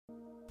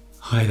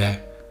Hi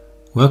there,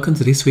 welcome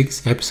to this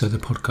week's episode of the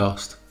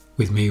podcast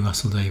with me,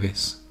 Russell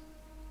Davis.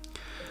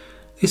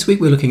 This week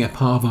we're looking at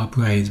part of our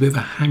brains, a bit of a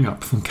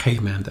hang-up from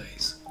caveman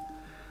days.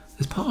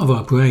 There's part of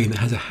our brain that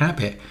has a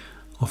habit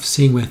of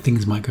seeing where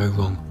things might go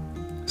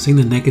wrong, seeing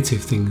the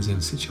negative things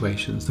in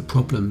situations, the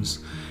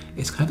problems.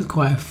 It's kind of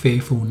quite a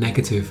fearful,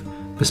 negative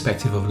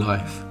perspective of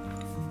life.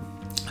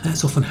 And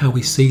that's often how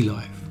we see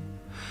life.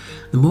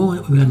 The more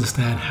we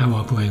understand how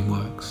our brain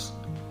works,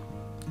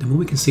 the more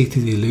we can see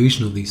through the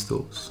illusion of these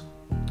thoughts,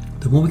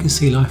 the more we can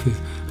see life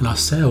and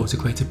ourselves a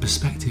greater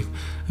perspective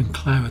and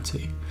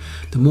clarity,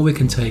 the more we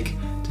can make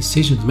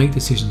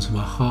decisions from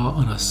our heart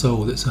and our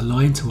soul that's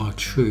aligned to our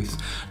truth,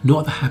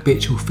 not the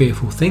habitual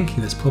fearful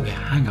thinking that's probably a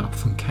hang-up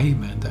from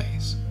caveman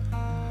days.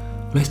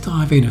 Let's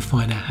dive in and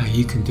find out how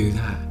you can do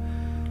that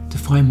to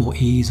find more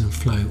ease and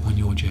flow on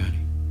your journey.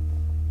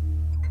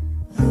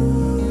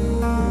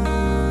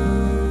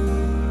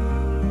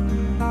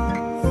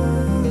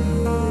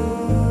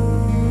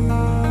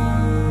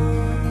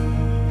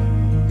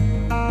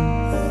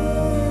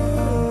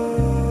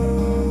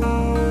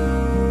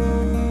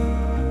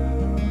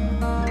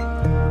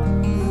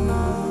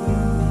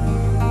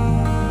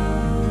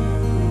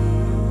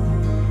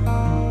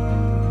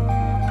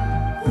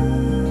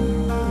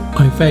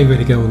 I'm very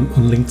rarely go on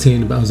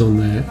LinkedIn, but I was on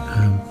there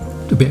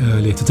a bit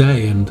earlier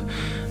today, and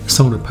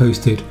someone had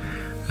posted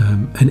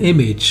an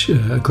image,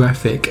 a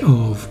graphic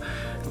of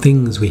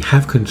things we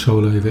have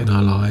control over in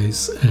our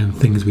lives and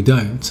things we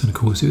don't. And of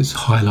course, it was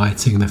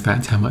highlighting the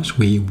fact how much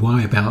we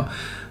worry about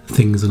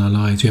things in our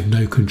lives we have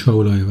no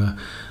control over.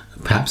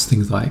 Perhaps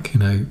things like,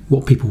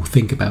 what people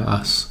think about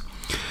us.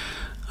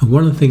 And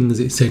one of the things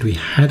it said we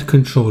had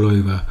control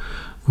over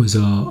was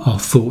our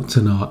thoughts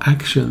and our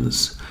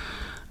actions.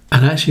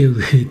 And actually, I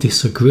really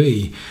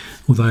disagree.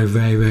 Although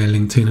very rare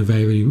LinkedIn and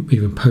very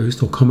even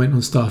post or comment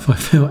on stuff, I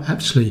felt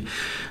actually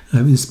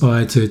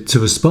inspired to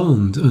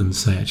respond and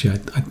say, actually,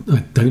 I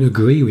don't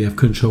agree. We have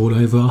control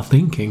over our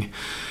thinking.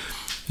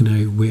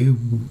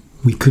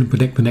 We couldn't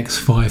predict the next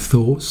 5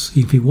 thoughts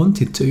if we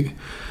wanted to.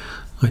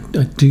 I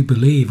do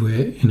believe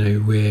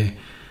we're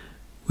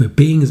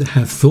beings that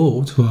have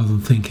thought rather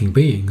than thinking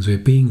beings. We're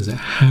beings that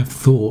have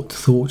thought.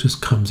 Thought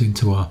just comes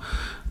into our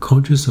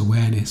conscious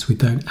awareness. We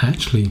don't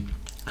actually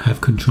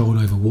have control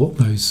over what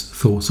those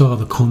thoughts are,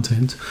 the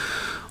content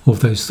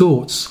of those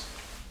thoughts.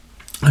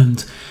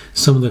 And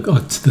some of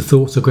the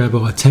thoughts that grab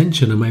our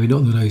attention are maybe not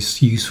the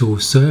most useful,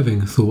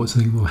 serving thoughts. I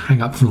think we'll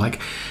hang up from like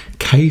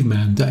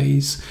caveman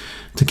days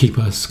to keep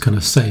us kind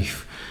of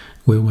safe.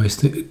 We're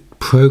almost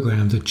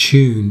programmed,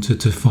 attuned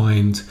to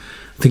find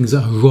things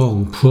that are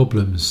wrong,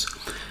 problems.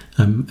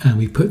 And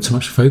we put too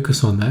much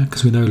focus on that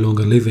because we're no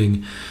longer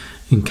living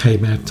in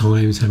caveman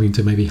times, having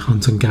to maybe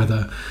hunt and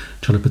gather,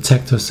 trying to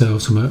protect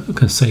ourselves from a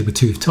kind of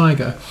saber-toothed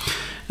tiger.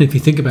 And if you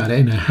think about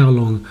it, how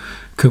long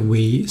can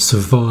we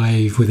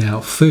survive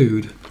without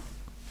food?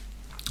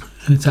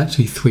 And it's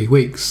actually 3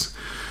 weeks.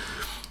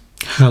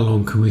 How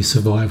long can we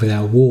survive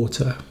without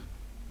water?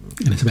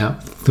 And it's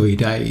about 3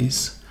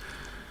 days.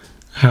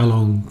 How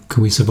long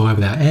can we survive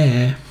without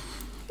air?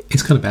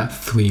 It's kind of about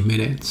 3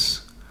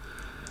 minutes.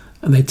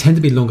 And they tend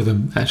to be longer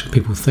than actually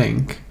people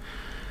think.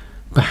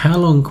 But how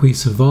long can we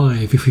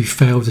survive if we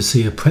fail to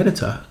see a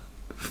predator,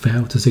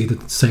 fail to see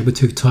the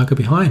saber-toothed tiger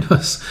behind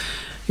us?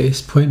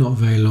 It's probably not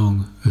very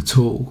long at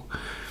all.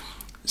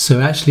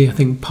 So actually, I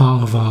think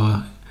part of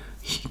our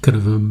kind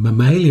of a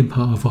mammalian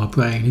part of our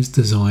brain is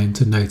designed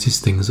to notice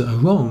things that are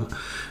wrong,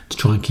 to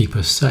try and keep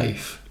us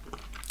safe.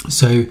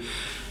 So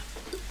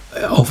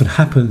it often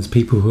happens,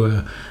 people who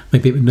are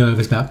maybe a bit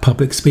nervous about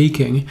public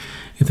speaking,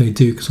 if they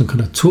do some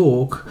kind of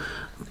talk,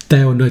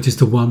 they will notice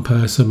the one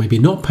person maybe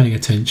not paying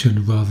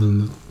attention rather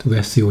than the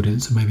rest of the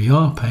audience that maybe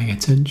are paying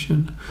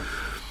attention.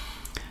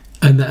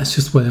 And that's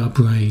just where our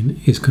brain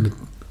is kind of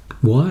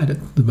wired.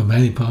 The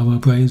mammalian part of our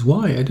brain is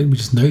wired, and we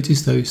just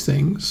notice those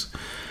things.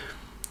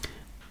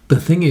 But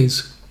the thing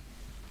is,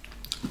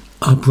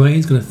 our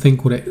brain's going to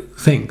think what it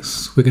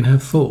thinks. We're going to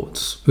have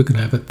thoughts. We're going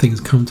to have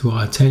things come to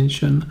our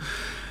attention.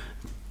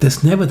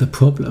 That's never the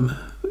problem.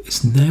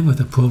 It's never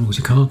the problem because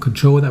we can't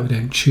control that. We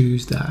don't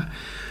choose that.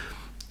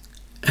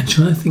 And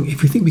trying to think,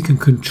 if we think we can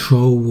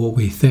control what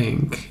we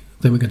think,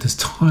 then we're going to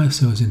tie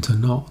ourselves into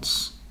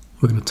knots.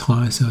 We're going to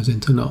tie ourselves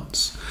into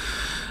knots.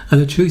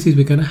 And the truth is,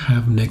 we're going to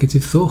have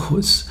negative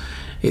thoughts.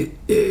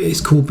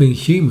 It's called being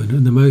human.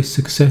 And the most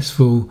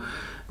successful,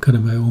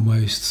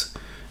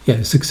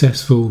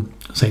 successful,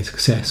 I say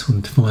success,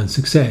 wouldn't define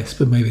success,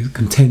 but maybe the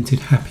contented,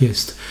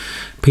 happiest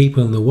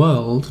people in the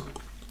world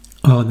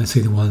aren't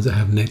necessarily the ones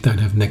that don't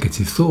have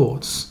negative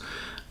thoughts.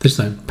 They just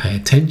don't pay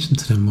attention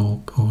to them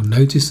or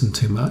notice them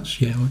too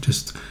much, or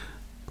just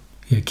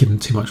give them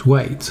too much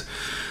weight.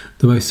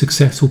 The most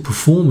successful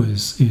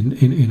performers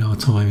in our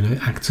time,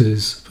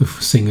 actors,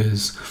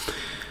 singers,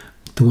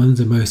 the ones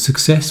that are most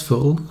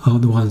successful are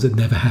the ones that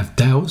never have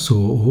doubts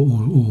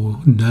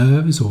or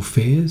nerves or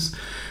fears.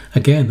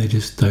 Again, they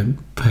just don't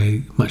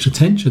pay much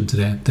attention to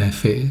their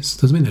fears.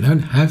 Doesn't mean they don't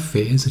have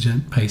fears, they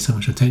don't pay so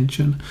much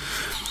attention.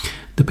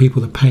 The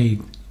people that pay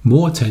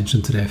more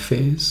attention to their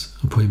fears,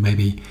 or probably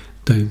maybe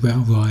don't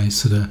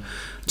rise to the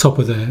top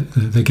of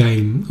the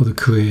game or the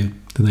career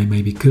than they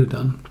maybe could have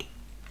done,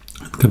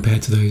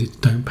 compared to those who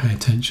don't pay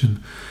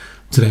attention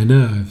to their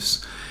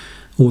nerves.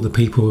 All the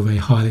people who are very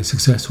highly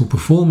successful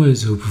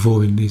performers who are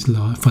performing these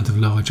in front of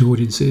large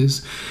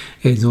audiences,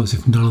 it's not as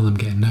if none of them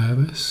get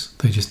nervous.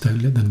 They just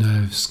don't let the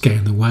nerves get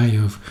in the way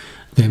of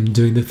them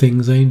doing the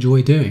things they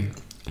enjoy doing.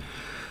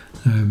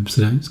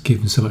 So don't give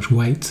them so much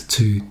weight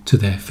to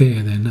their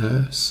fear, their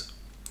nerves.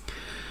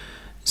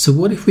 So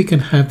what if we can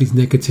have these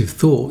negative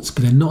thoughts,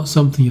 but they're not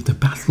something you have to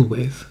battle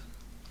with?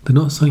 They're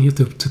not something you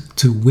have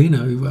to win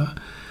over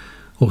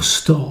or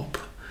stop.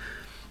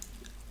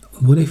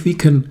 What if we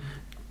can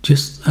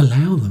just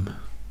allow them?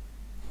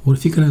 What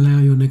if you can allow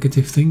your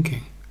negative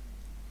thinking?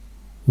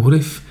 What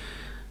if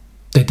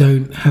they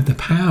don't have the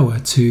power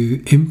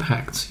to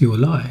impact your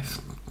life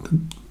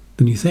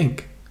than you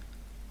think?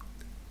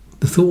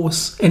 The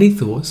thoughts, any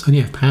thoughts,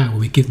 only have power when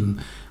we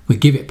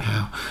give it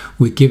power,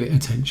 we give it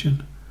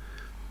attention.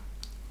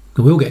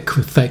 And we'll get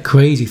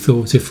crazy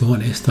thoughts, if we're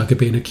honest. I could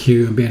be in a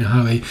queue and be in a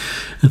hurry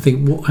and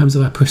think, what happens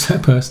if I push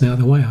that person out of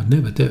the way? I'd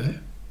never do it.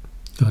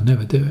 I'd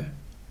never do it.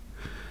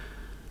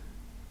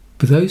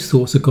 But those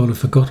thoughts are gone and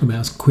forgotten about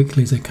as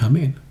quickly as they come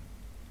in.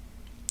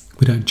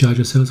 We don't judge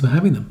ourselves for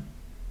having them.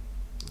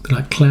 They're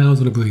like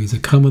clouds on a breeze. They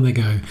come and they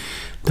go.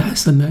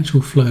 That's the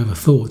natural flow of a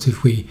thought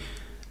if we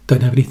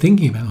don't have any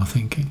thinking about our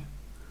thinking.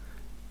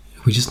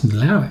 If we just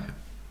allow it,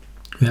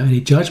 without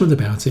any judgment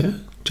about it,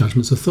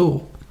 judgment's a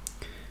thought.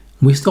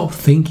 When we stop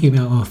thinking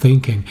about our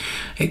thinking,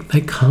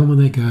 they come and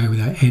they go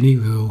without any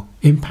real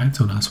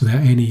impact on us,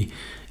 without any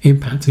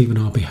impact even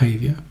on our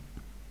behaviour.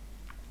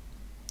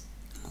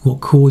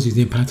 What causes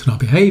the impact on our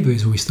behaviour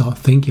is when we start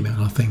thinking about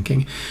our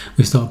thinking,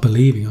 we start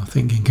believing our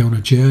thinking, go on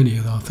a journey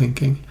of our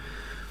thinking,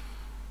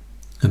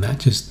 and that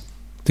just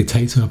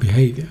dictates our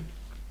behaviour,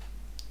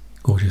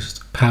 or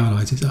just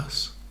paralyses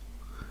us.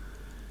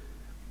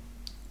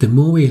 The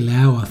more we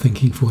allow our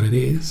thinking for what it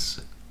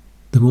is,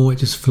 the more it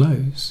just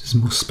flows. There's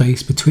more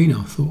space between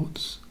our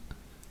thoughts.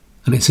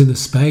 And it's in the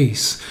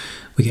space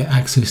we get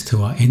access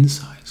to our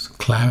insights,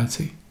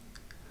 clarity.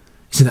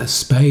 It's in that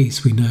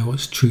space we know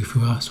what's true for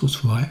us,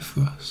 what's right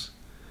for us.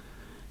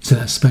 It's in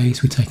that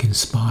space we take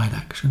inspired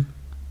action.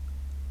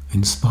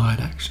 Inspired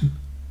action.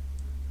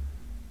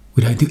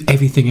 We don't do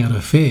everything out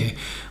of fear.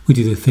 We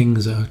do the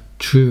things that are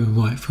true and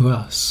right for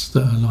us,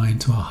 that are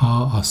aligned to our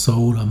heart, our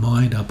soul, our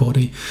mind, our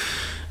body.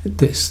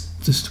 That's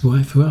just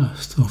right for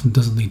us. It often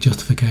doesn't need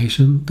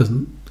justification.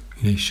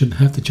 You shouldn't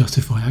have to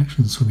justify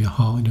actions from your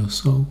heart and your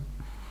soul.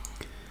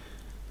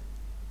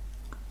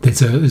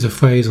 There's a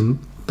phrase on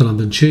the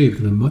London Tube,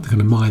 going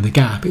to mine the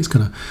gap. It's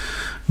going to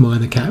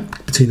mine the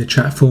gap between the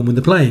platform and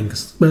the plane,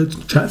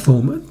 the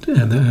platform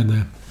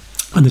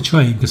and the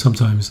train, because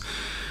sometimes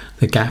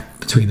the gap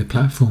between the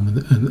platform and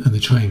the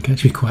train can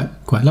actually be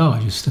quite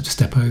large. You just have to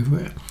step over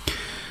it.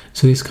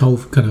 So this whole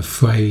kind of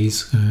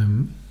phrase,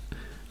 one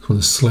of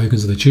the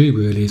slogans of the Tube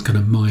really, is kind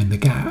of mind the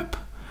gap.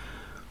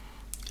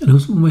 And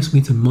it almost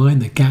means to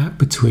mind the gap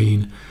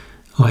between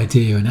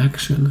idea and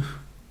action,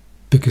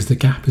 because the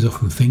gap is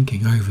often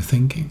thinking,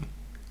 overthinking,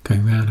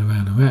 going round and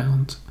round and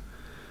round.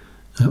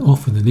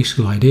 Often the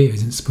initial idea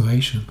is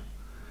inspiration,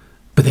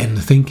 but then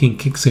the thinking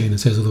kicks in and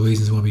says all the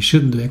reasons why we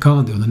shouldn't do it,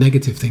 can't do it, the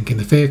negative thinking,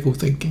 the fearful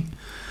thinking,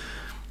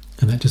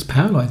 and that just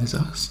paralyses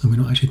us, and we're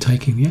not actually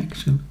taking the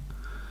action.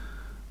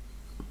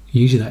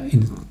 Usually that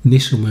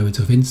initial moment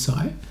of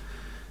insight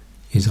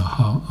is our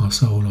heart, our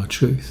soul, our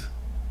truth.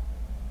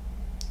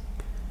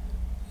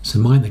 So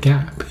mind the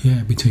gap,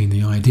 between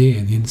the idea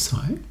and the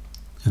insight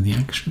and the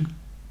action,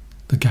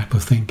 the gap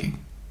of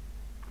thinking.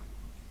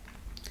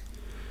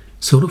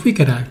 So what if we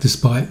could act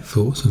despite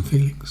thoughts and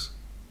feelings?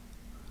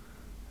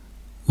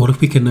 What if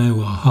we can know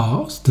what our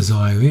heart's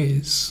desire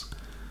is,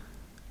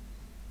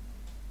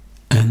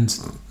 and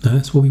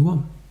that's what we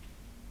want?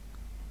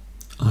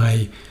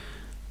 I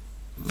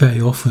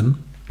very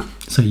often,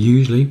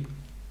 usually,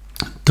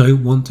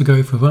 don't want to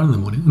go for a run in the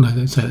morning. No,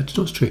 don't say that's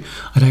not true.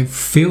 I don't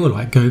feel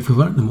like going for a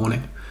run in the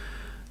morning.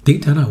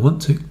 Deep down I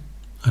want to.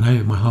 I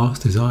know my heart's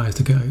desire is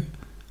to go.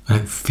 I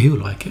don't feel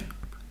like it.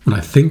 When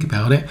I think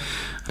about it,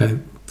 I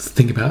don't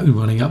think about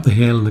running up the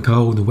hill in the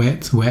cold, the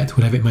wet,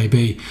 whatever it may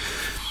be.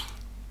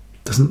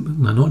 They're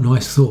not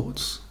nice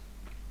thoughts.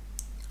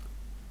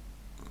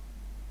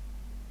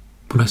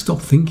 When I stop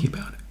thinking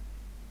about it,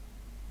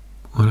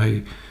 when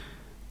I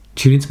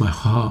tune into my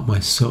heart, my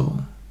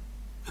soul,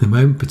 in the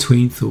moment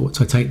between thoughts,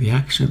 I take the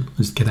action and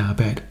just get out of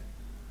bed.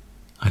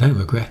 I don't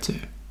regret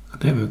it.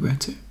 I never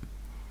regret it.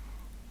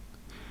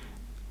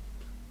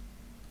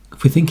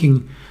 If we're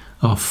thinking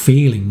our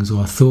feelings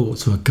or our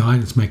thoughts or a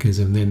guidance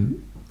mechanism,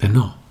 then they're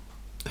not.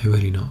 They're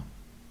really not.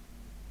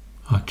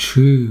 Our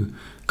true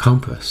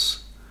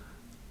compass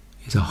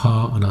is our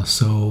heart and our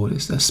soul.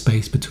 It's that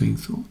space between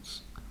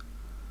thoughts.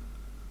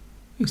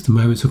 It's the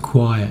moments of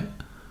quiet.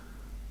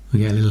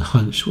 We get a little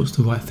hunch, what's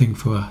the right thing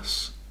for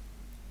us?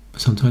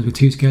 But sometimes we're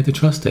too scared to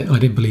trust it. I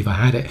didn't believe I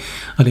had it.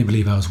 I didn't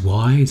believe I was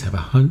wise, have a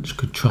hunch,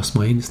 could trust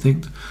my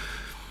instinct.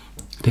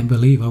 I didn't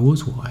believe I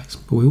was wise,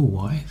 but we're all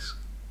wise.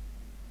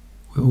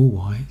 We're all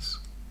wise.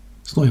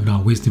 It's not even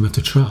our wisdom we have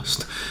to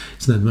trust.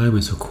 It's in the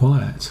moments of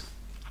quiet.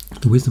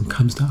 The wisdom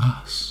comes to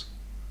us.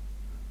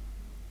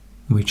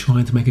 When we're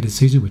trying to make a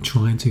decision, we're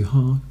trying too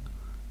hard.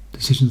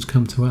 Decisions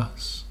come to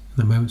us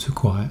in the moments of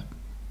quiet.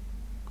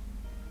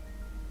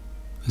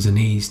 There's an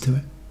ease to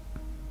it.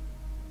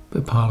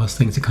 But part of us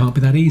thinks it can't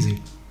be that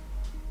easy.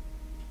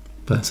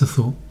 But that's a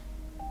thought.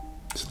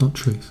 It's not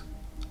truth.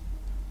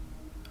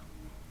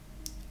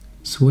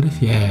 So what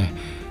if, we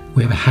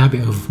have a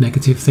habit of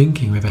negative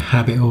thinking, we have a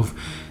habit of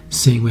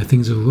seeing where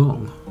things are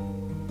wrong.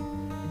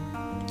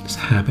 It's a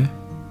habit,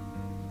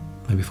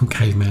 maybe from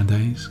caveman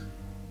days,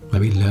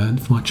 maybe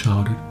learned from our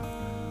childhood.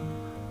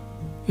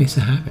 It's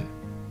a habit.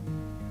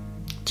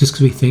 Just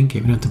because we think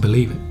it, we don't have to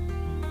believe it.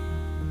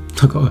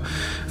 I've got a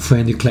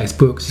friend who collects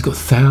books. He's got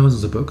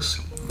thousands of books,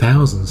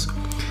 thousands.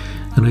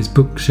 And on his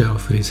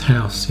bookshelf in his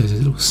house, there's a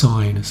little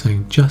sign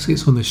saying, just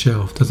because it's on the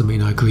shelf doesn't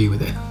mean I agree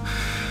with it.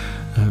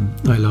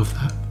 I love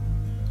that.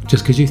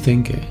 Just because you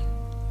think it,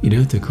 you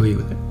don't have to agree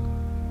with it.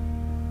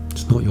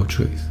 It's not your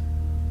truth.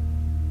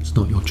 It's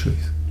not your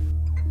truth.